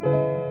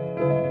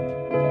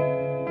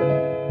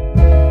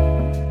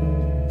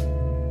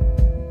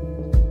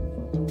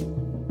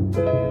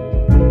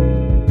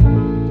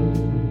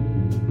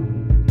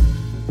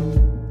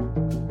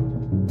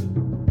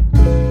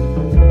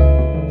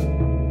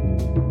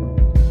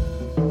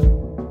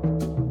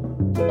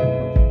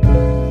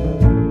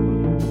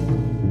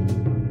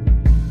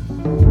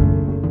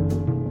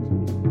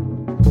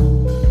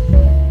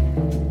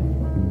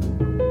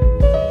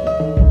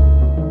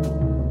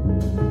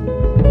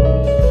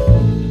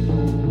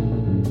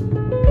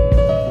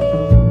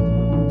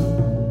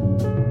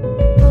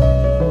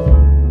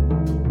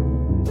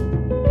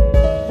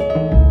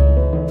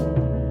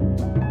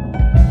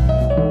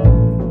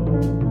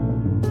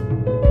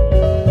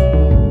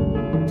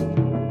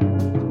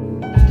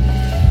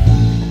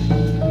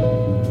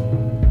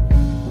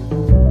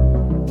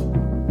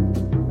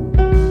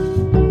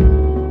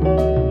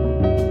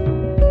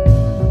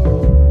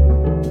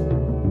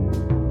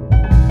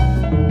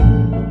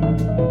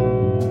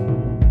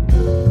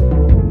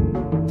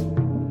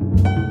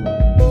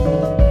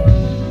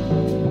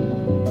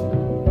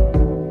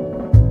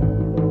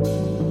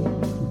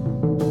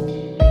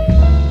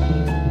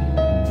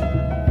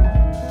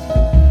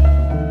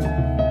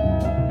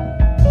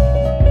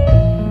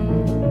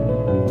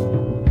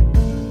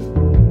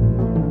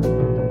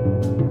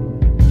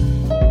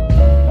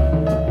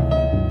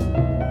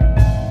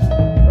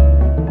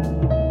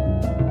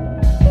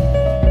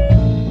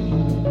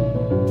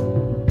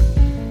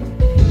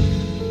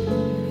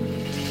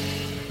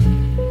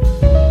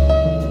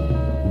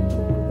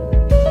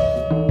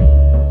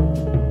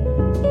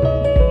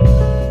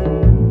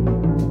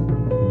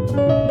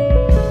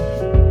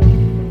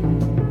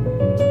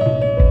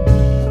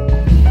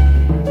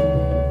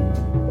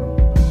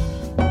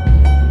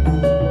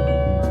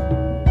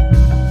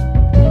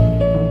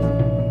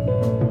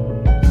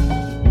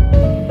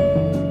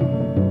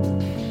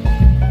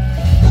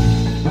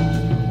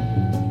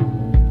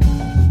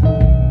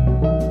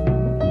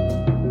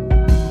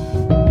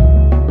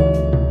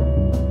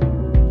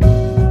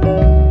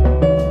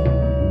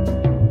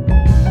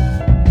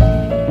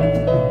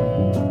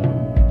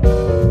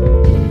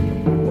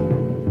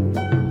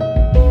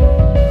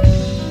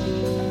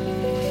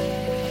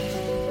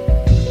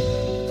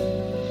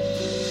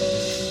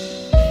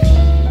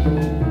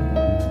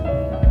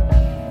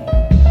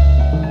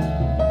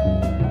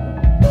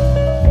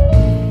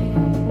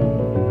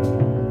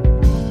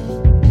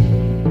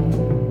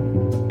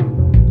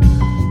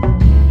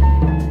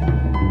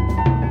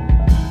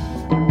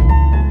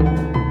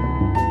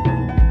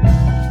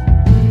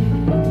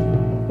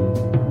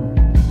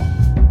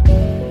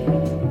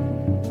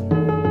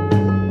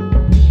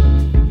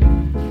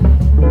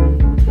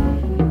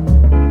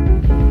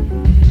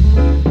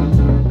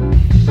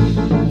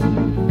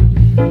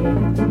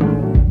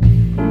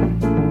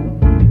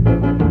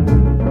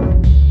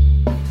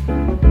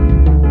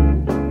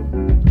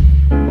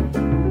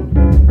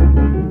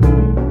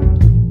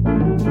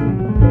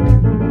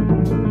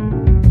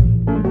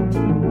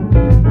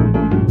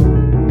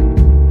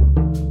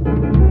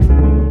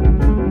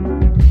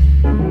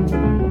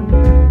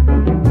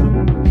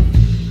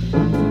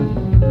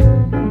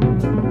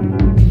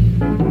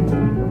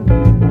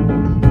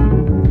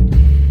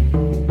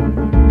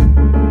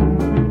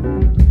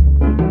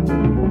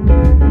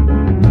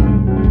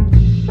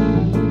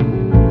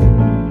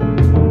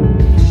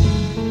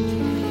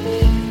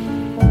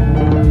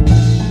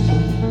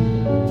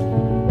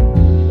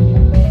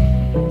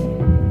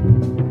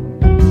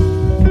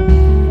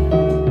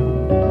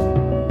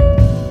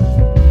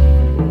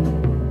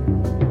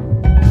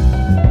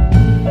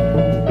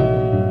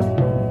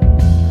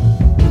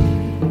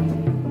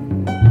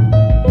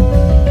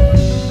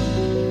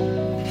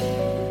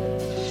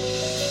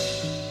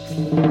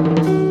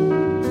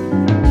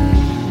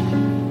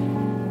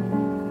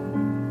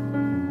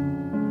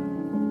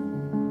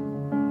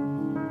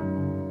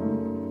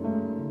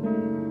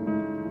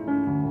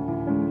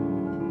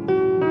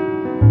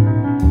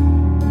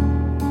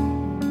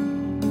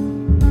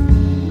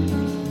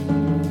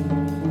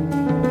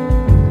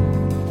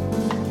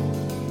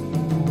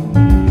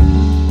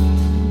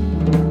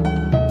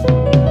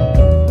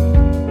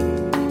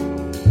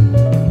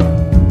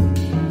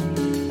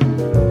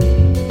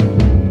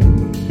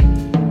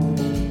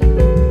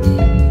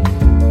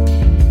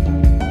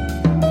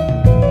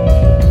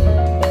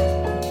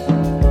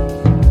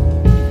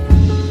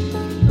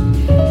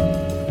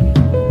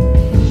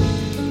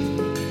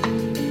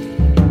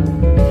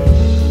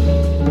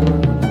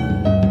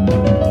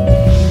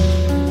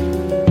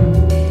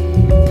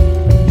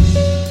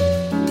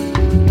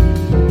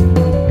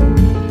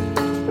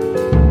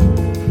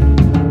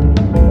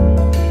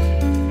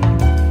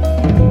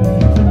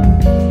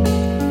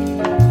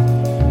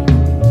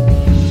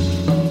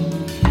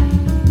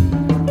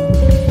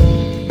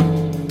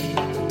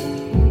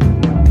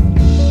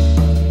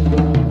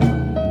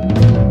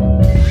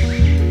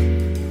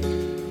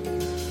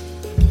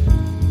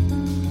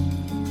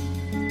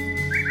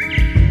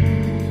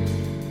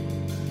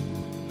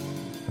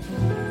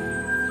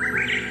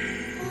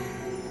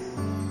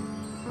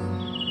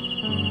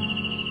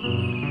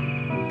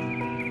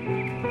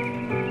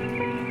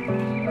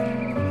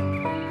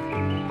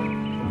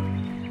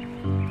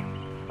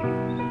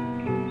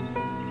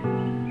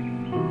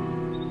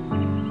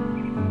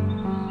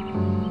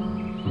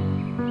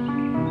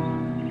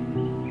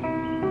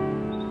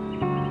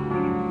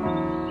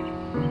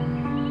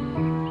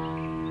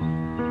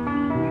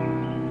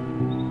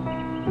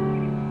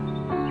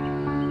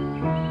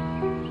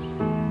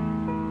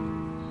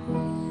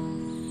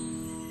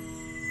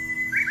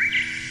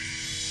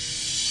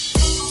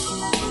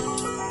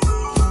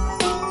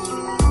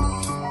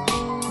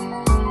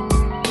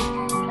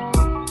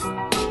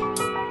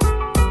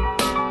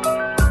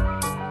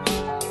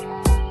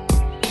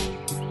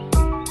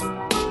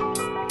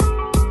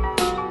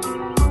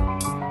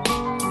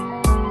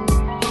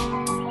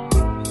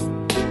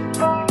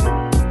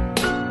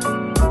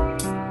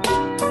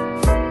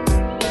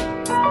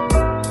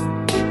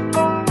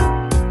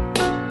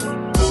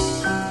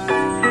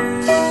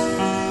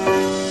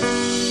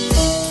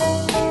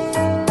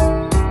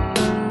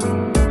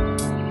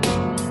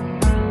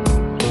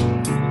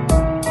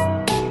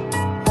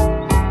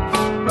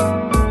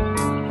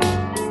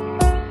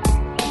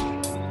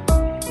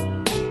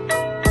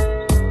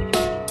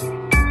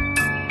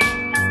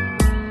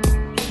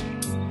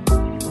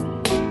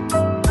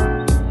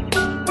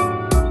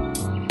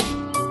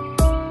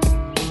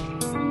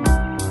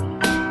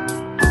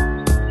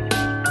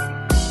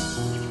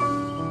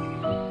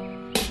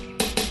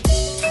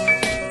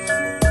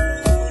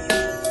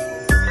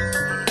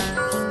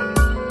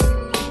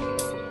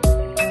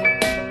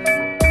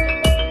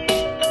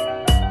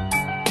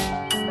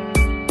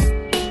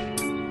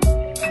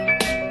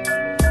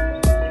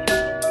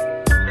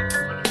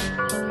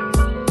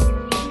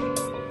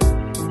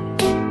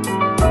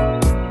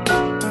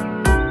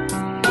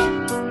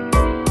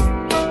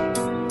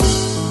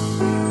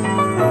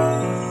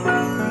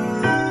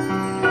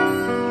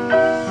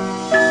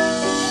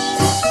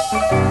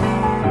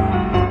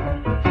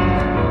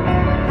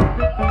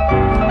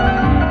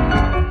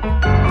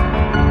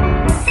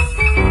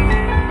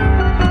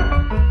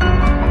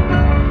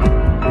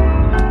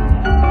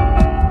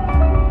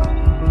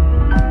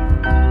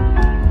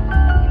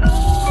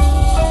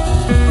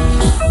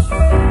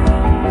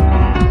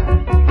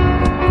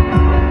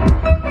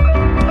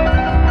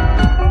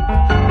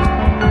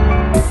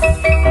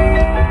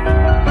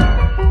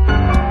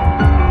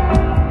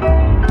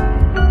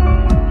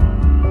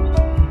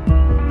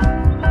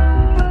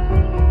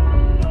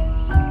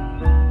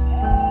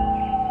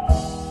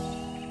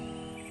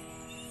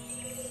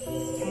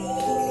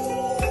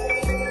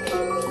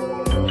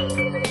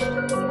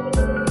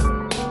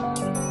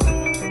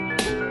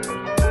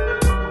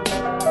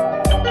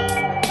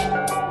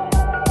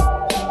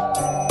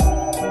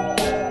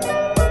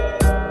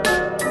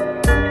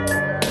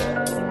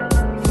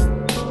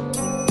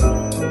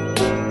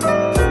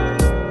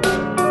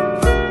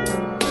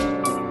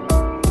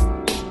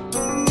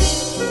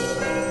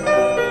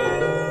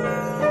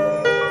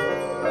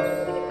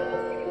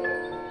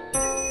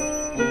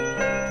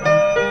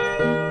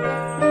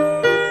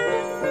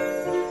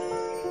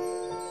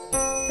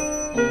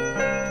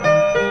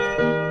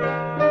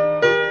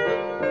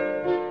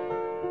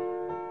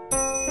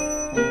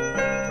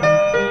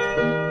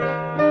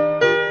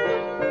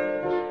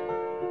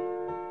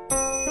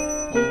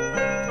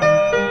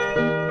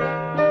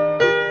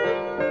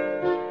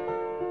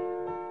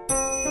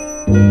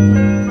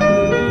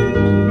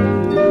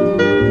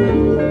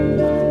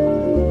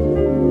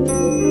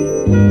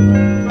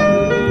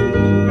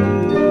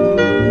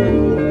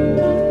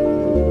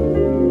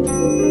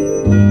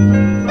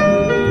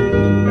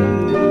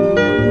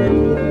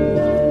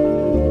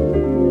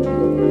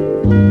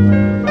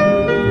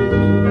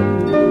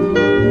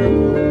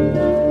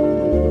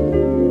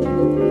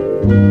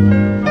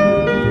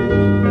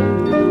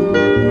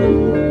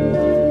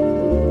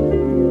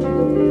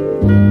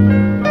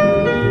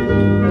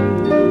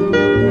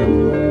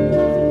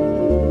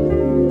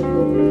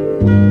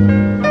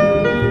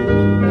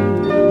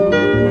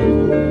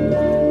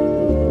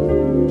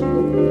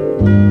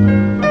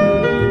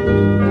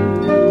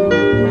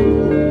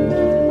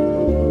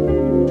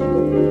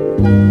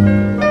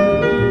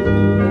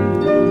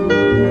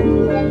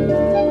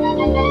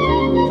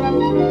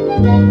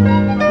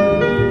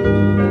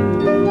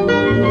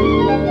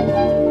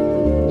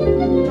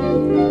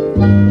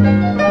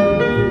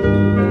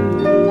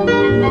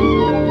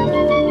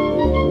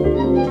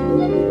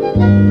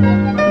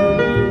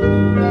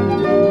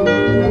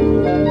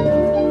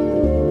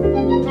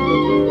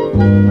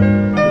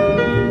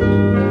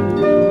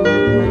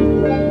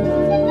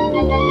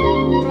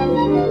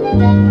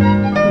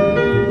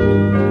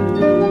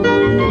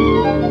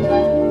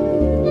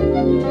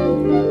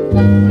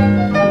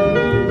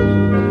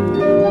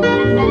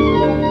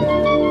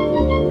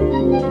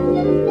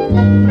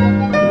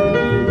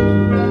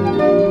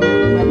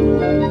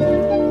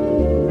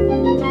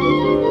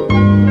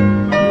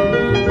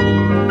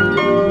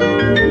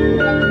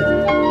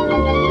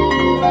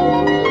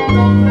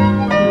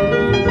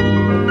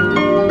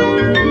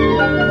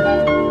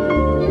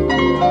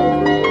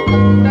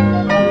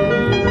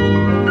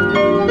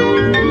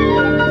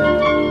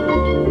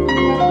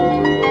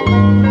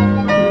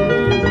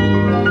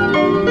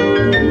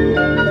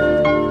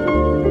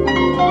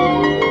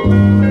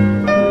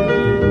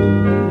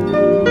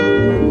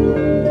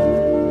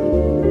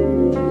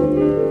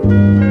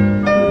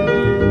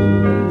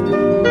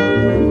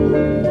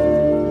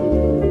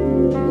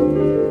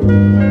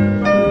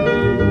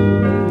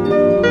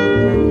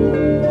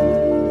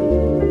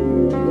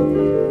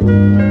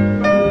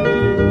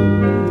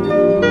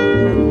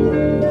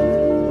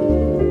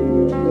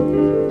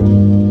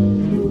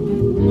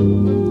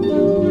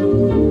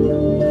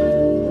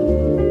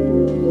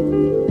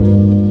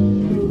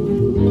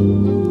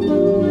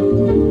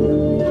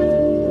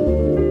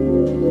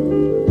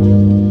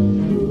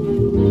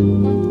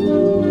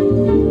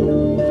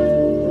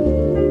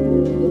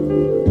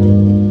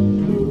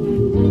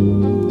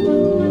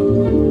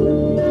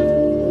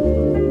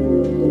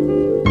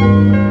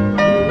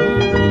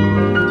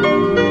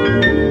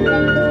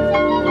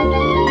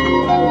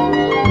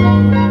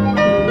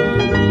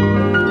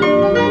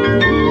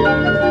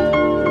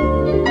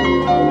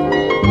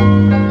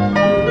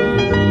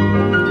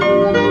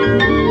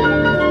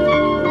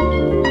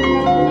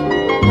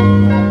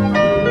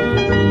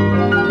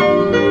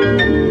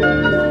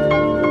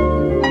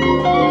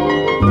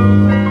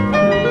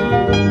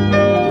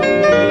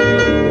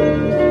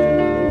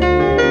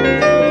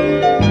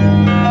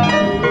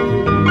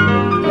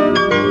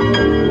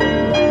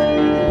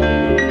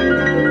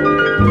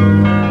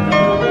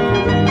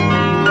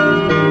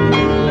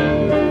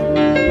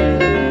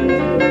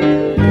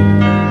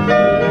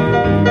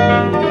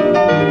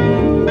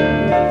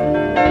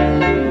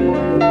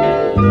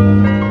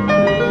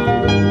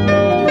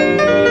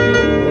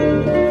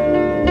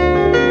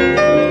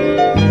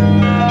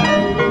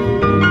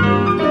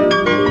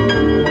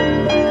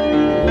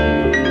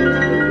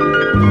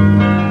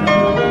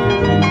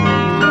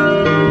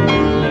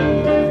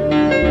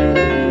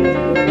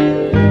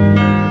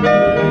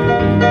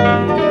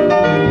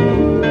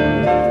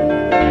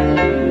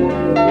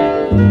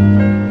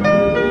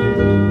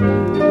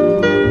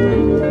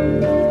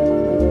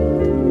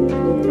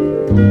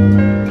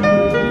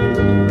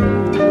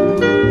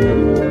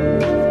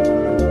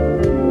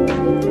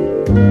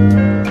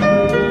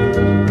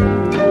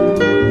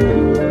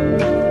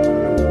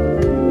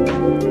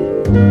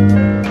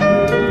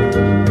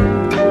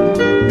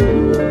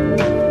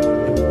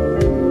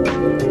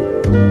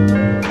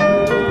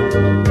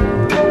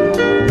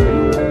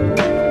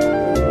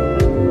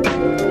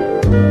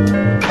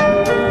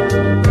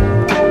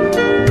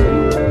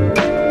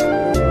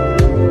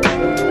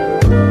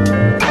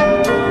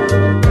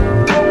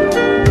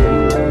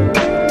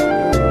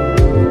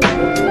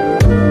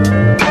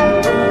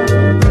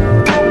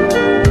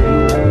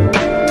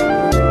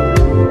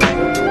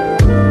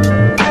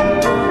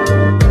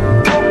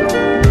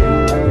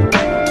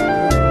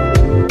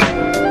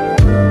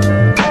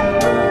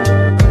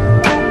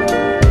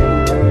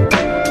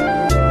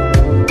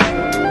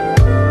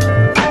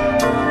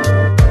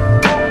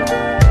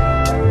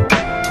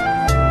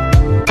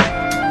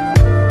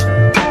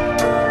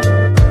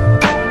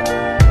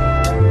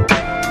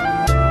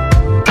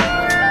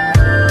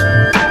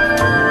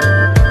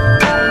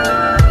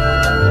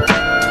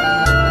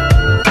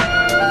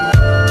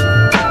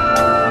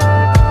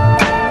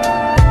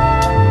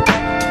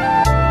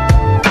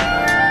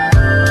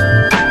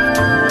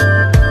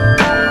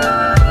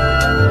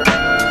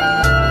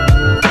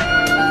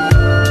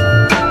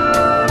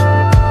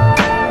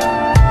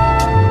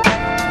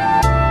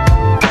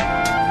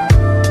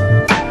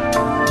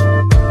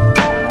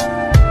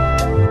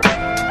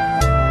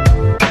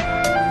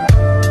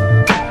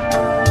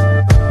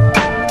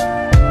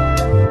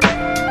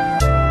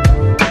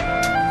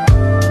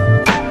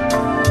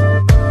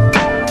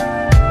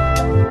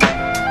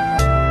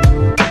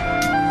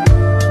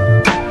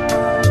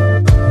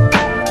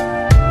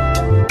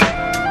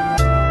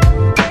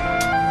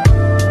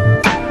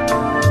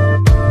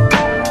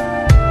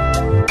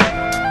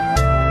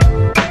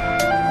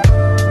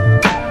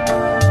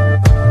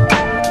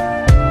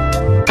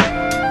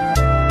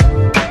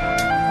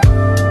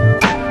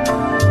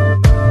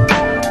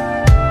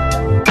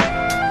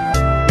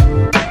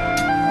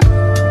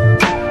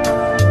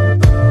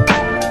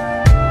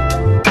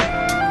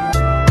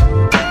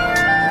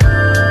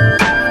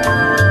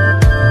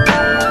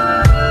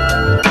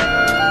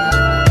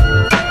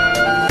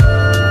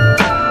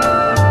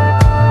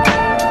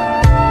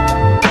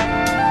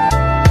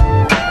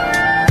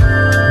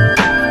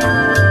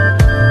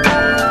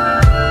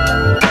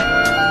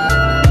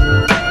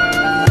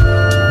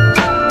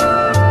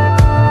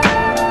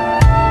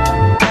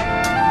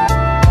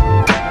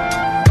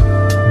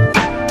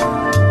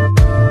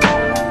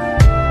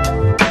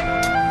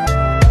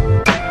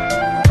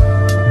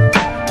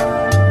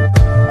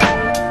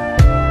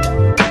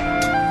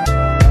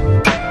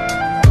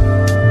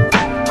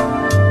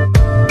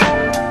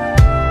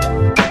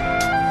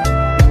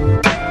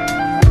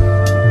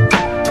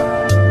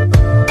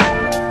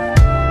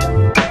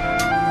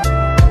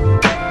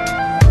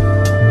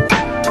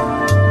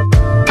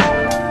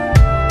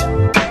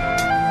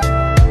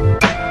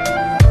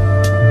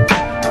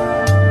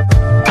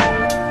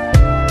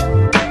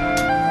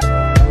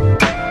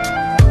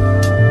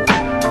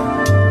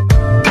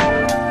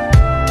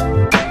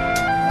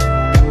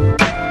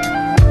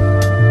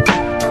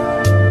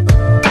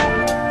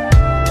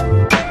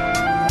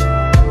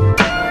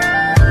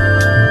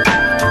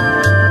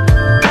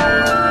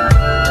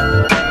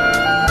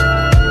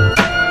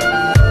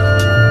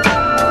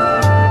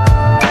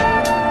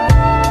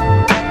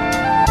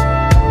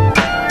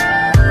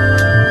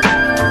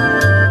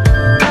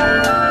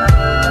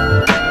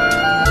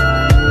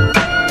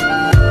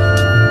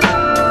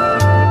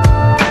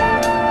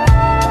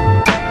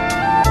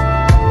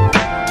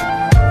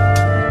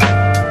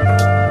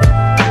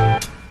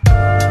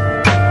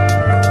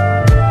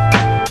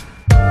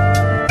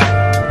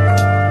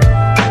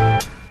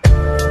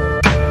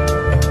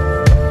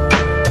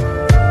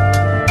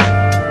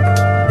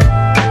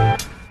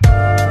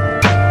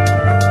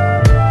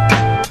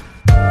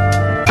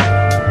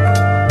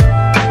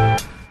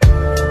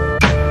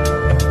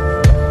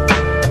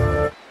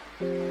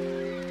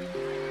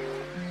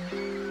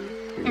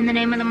the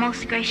name of the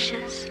most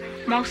gracious,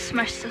 most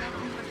merciful.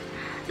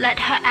 Let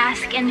her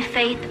ask in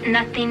faith,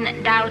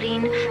 nothing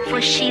doubting, for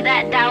she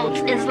that doubts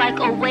is like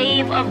a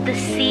wave of the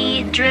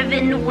sea,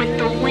 driven with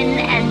the wind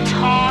and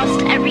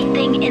tossed,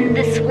 everything in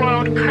this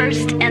world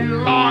cursed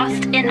and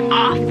lost in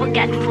our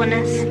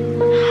forgetfulness.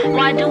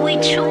 Why do we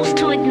choose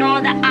to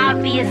ignore the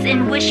obvious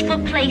and wish for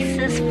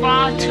places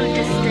far too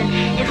distant?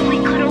 If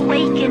we could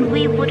awaken,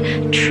 we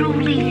would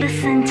truly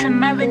listen to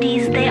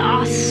melodies, they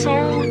are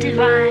so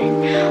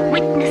divine.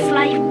 Witness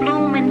life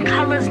bloom in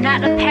colors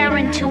not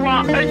apparent to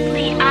our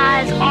earthly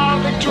eyes. All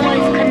the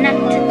joys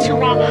connected to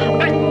our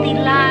earthly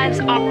lives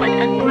are but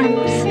a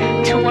glimpse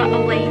to what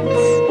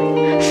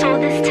awaits. So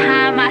this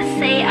time I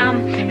say I'm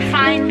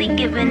finally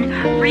given,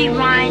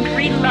 rewind,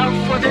 relove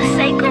for the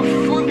sake of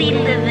fully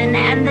living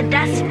and the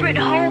desperate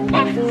hope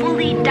of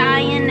fully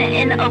dying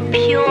in a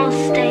pure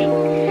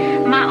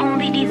state. My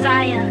only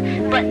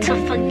desire but to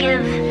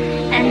forgive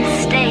and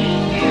stay.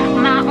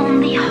 My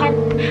only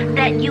hope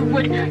that you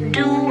would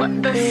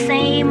do the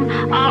same.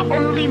 Our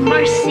only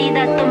mercy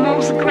that the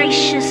most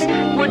gracious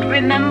would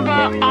remember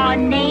our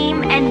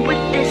name. And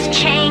with this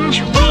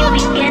change we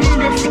begin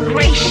this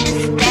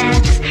gracious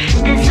dance,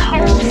 this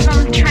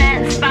wholesome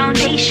trance,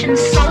 foundation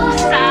so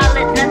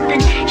solid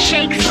nothing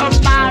shakes or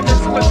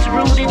bothers, was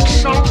rooted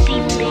so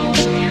deeply.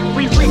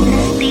 We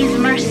witness these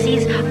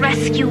mercies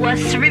rescue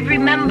us. We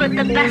remember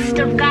the best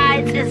of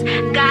guides is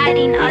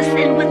guiding us,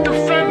 and with the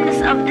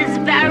firmness of this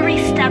very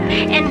step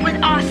and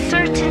with our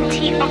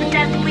certainty of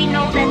death, we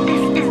know that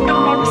this is the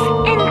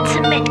most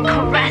intimate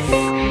caress,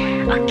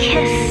 a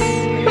kiss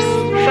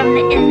from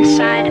the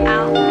inside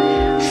out.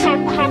 So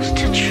close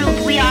to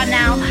truth we are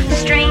now,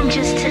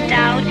 strangers to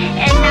doubt.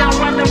 And now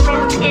whether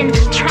wrote in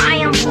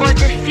triumph or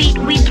defeat,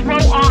 we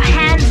throw our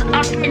hands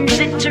up in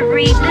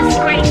victory. This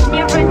grace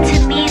nearer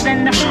to me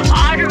than the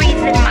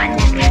arteries in my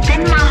neck,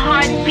 than my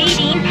heart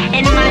beating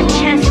in my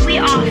chest. We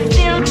are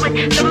filled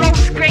with the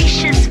most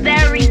gracious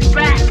very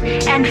breath.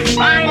 And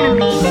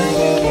finally,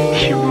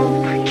 you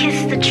will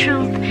kiss the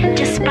truth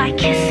just by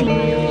kissing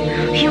you.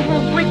 You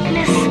will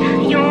witness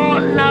your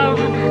love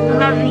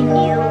loving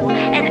you.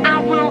 And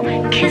I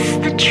will kiss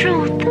the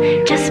truth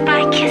just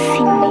by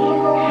kissing me.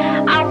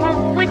 I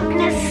will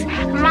witness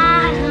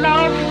my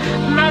love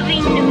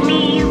loving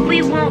me.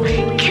 We will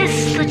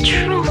kiss the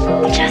truth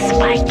just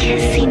by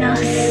kissing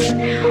us.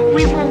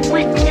 We will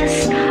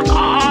witness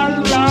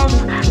our love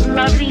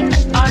loving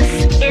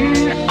us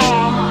in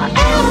awe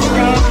as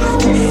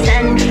doves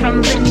descend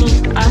from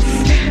beneath us.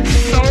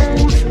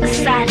 Soul's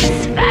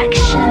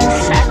satisfaction,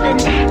 seven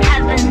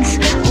heavens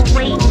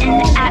await in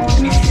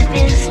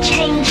atmospheres,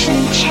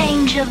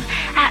 change of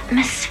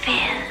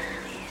atmosphere.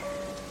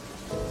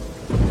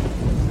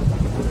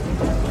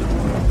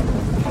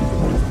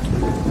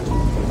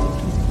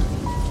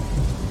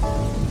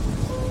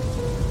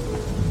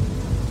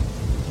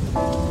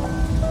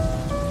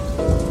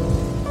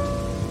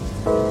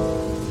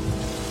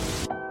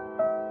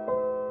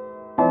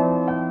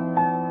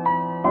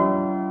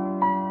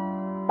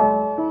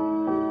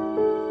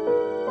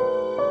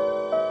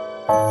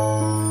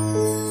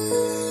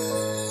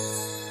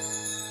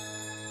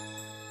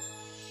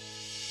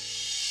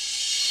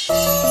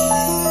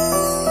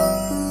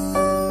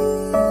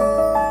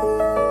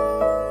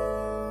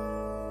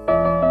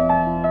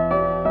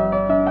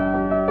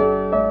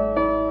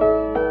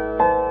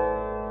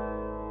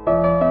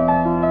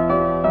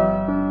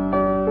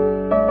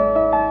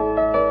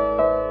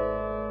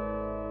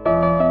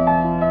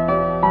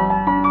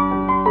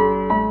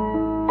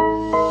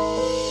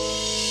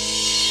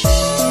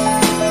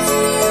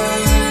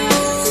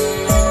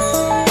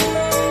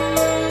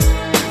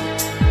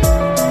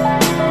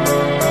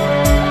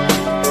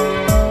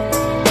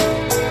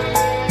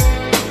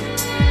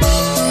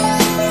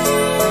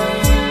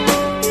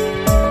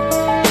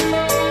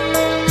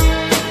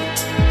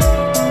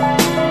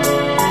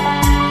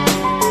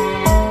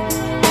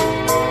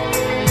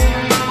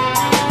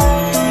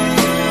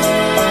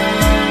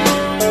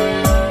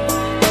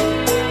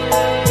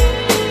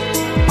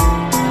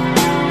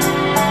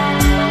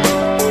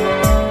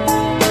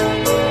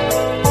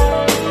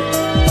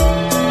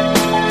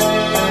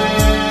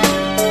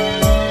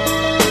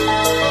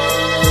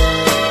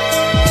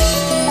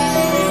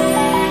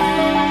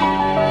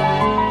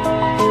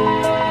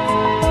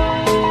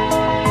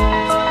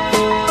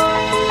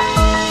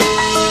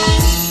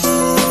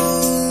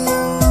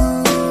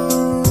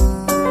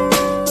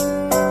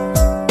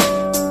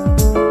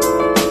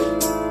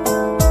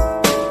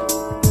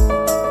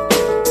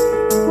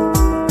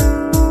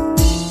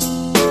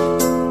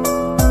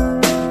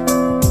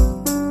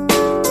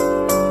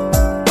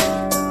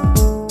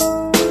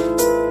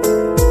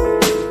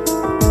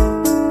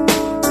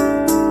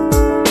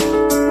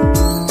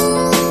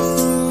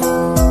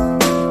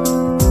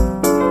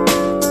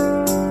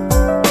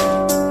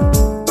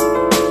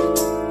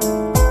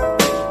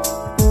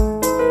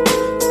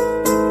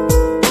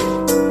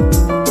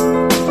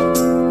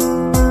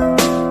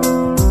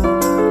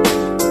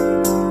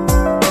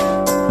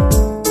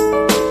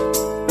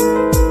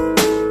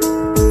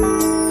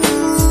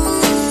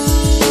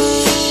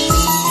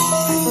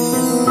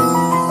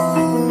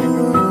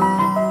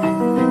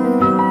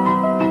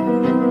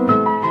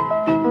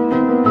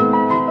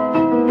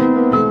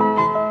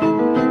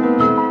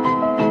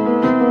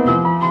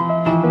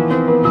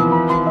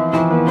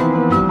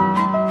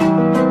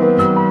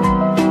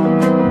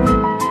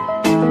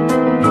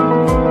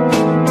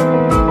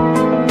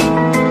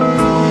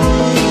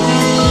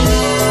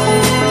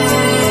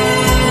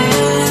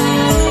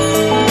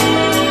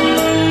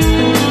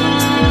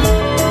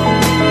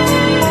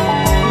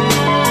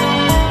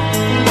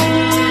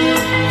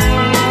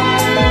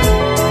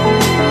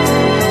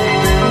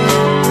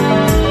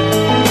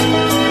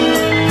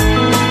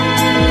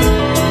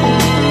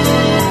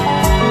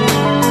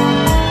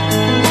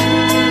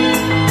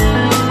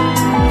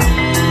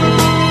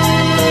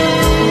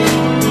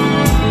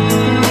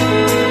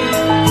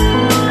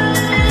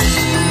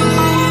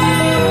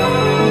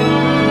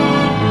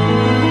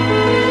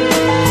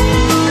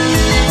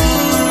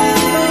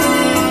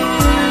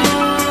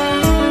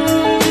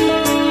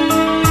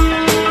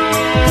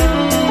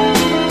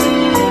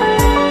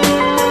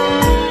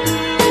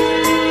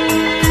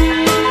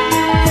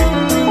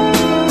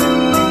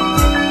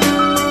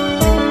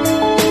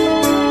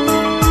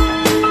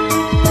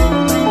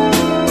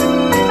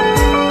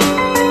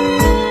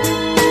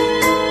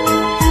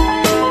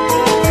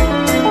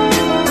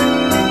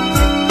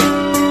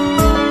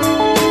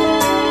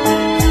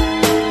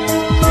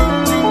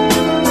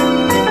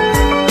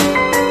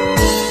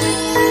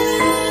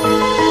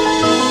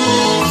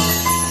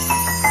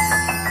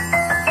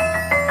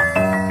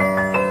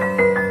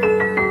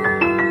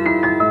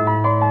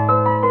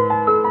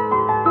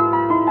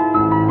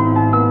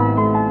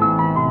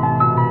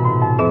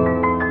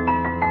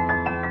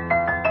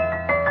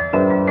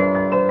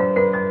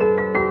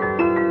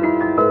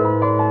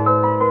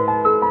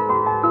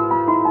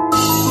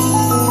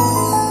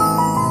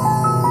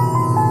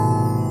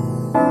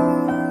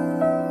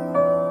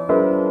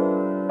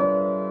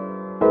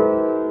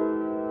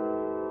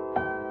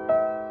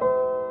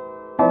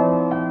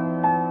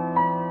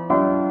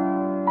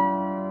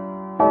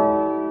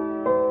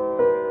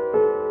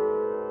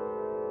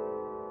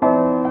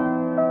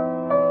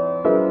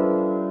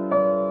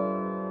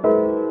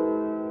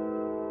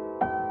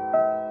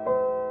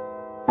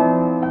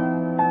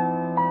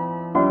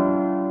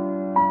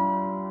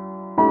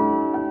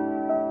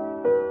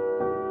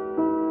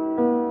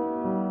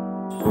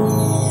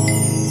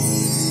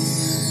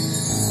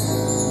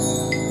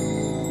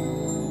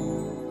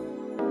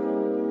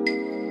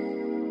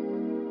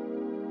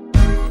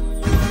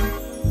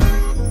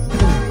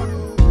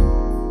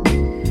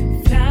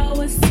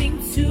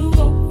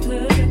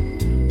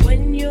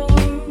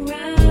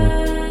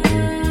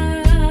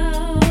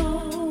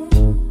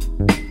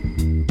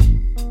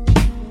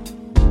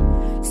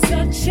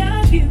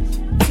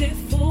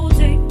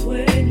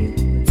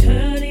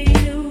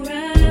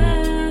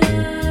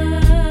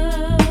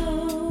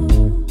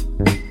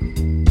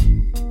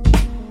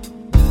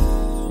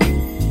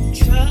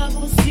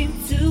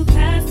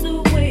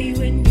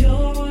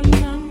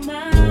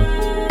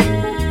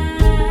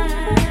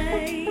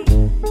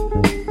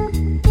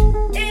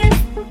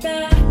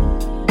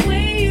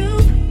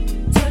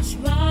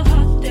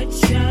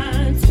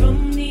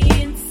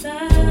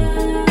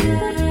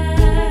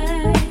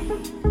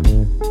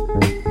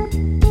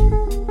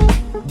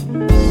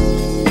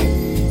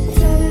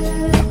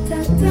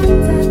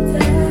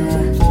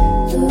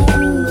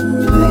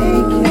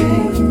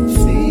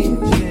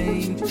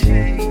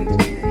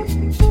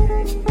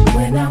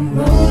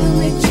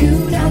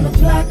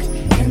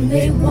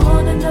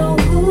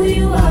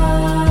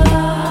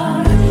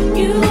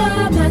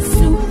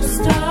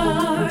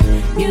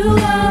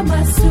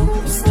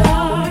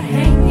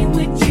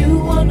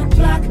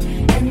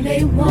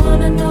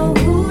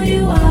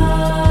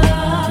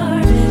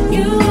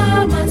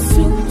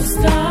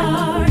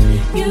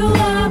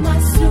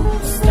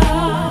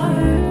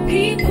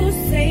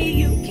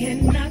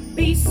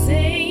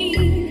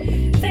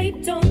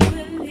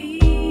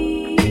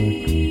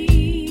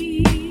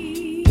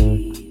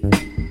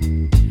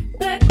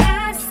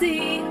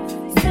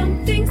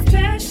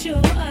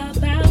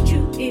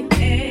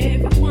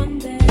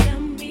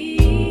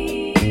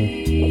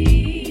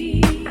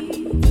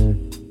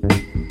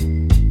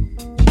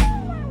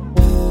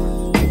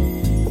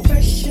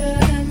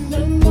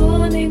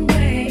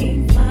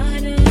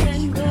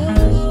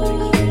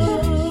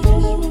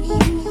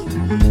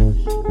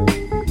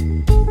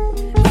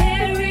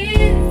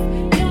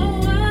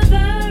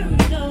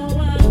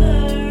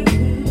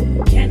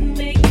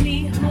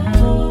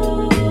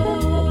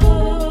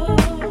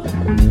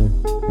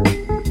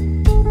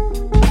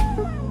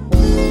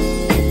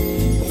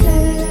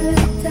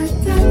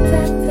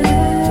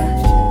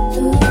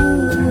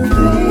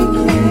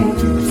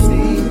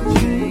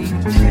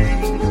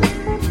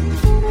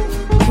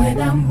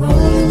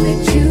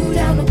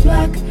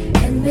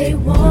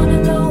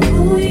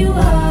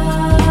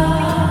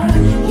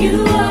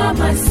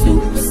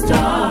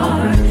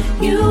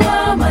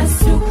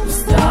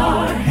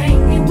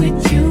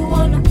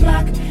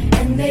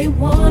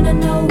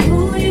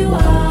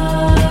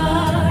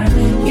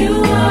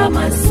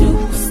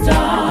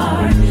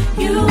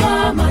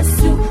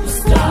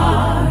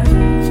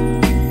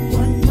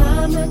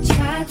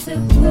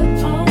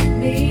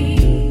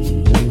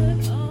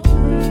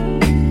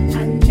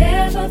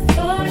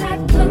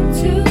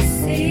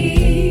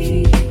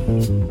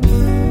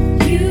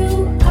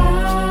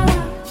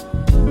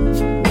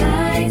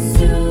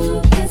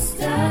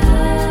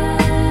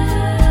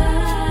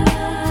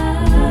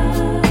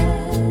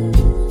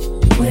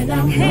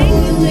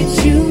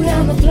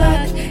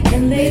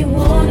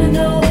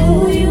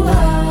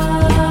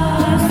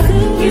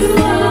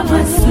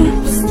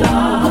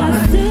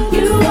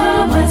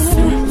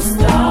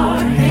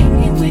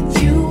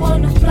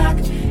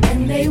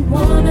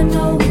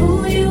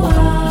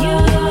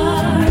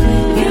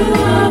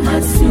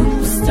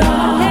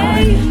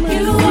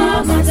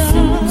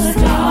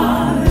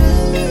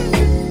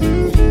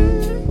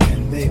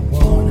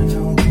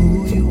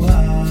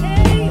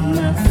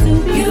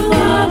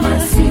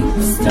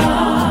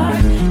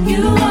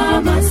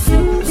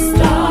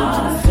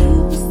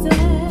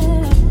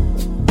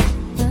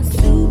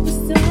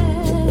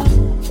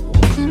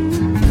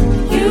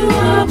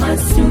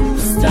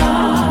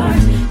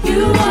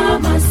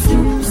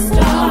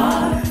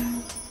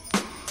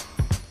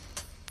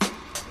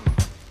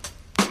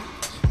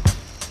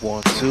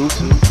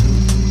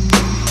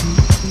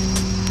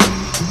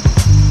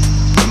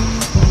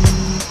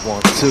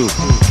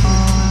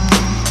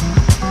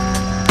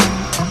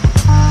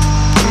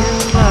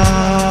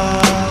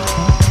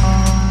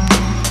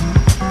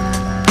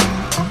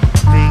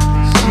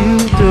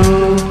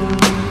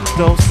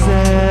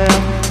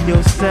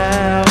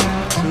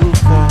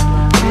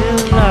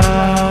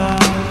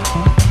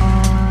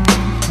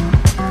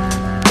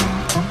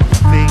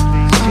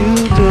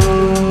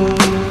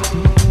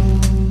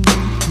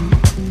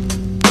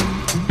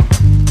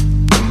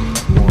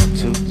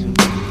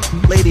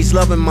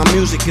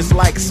 It's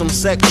like some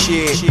sex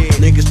shit.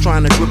 Niggas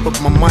trying to grip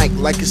up my mic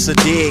like it's a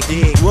dig.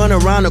 Run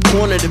around the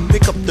corner to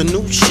pick up the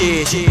new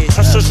shit.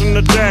 I sit in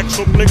the deck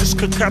so niggas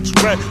could catch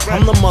rat.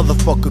 I'm the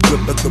motherfucker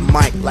gripping the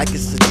mic like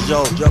it's a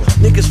joke.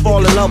 Niggas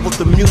fall in love with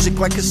the music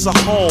like it's a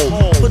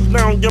hole. Put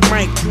down your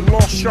mic, you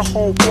lost your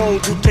whole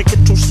road. You take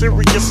it too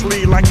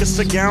seriously like it's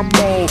a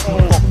gamble.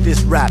 Fuck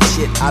this rap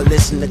shit, I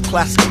listen to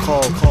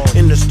classical.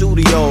 In the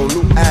studio,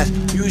 new as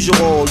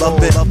usual.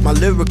 Love it, my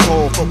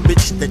lyrical. For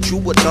bitches that you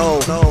would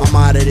know. I'm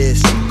out of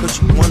this,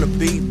 cause you wanna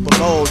be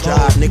below.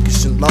 Y'all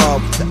niggas in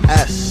love with the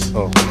S.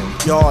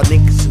 Y'all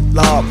niggas in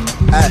love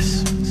with the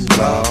S.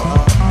 Love.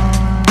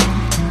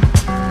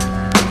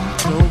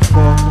 Don't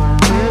fall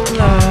in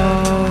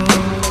love.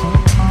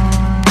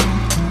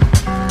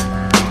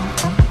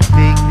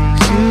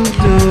 Things you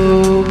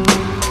do,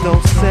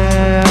 don't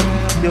sell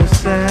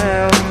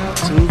yourself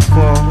to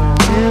fall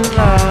in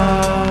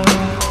love.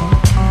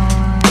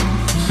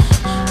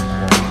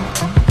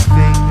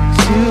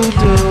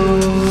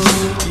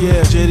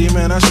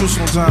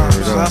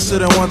 sometimes. I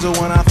sit and wonder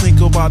when I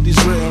think about these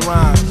written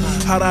rhymes.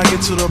 How'd I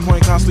get to the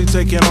point constantly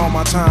taking all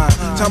my time?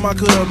 Time I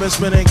could have been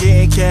spending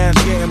getting cash,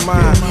 getting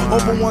mine.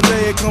 Hoping one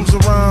day it comes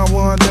around,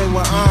 one day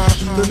when I'm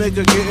the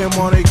nigga getting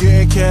money,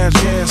 getting cash,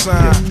 getting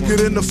signed.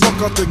 Getting the fuck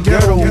out the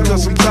ghetto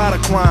because I'm tired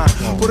of crime.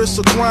 But it's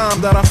a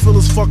crime that I feel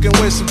is fucking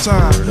waste of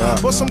time.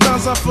 But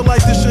sometimes I feel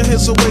like this shit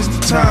hit's a waste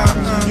of time.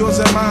 Yours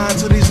and mine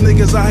to these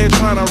niggas out here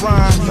trying to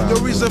rhyme. The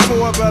reason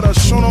for it better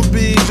show no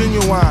be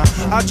genuine.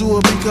 I do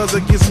it because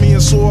it gives me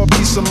a sore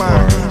peace of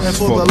mind. And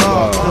for the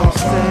love, don't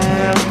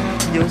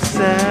sell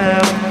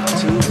yourself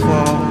to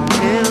fall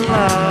in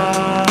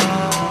love.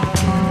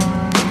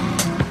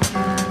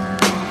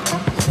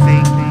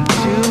 Things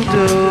you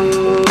do.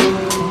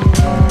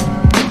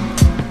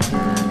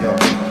 Yo,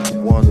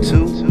 1, 2.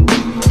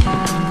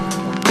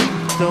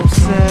 Don't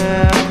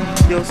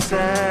sell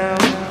yourself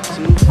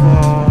to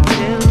fall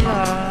in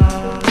love.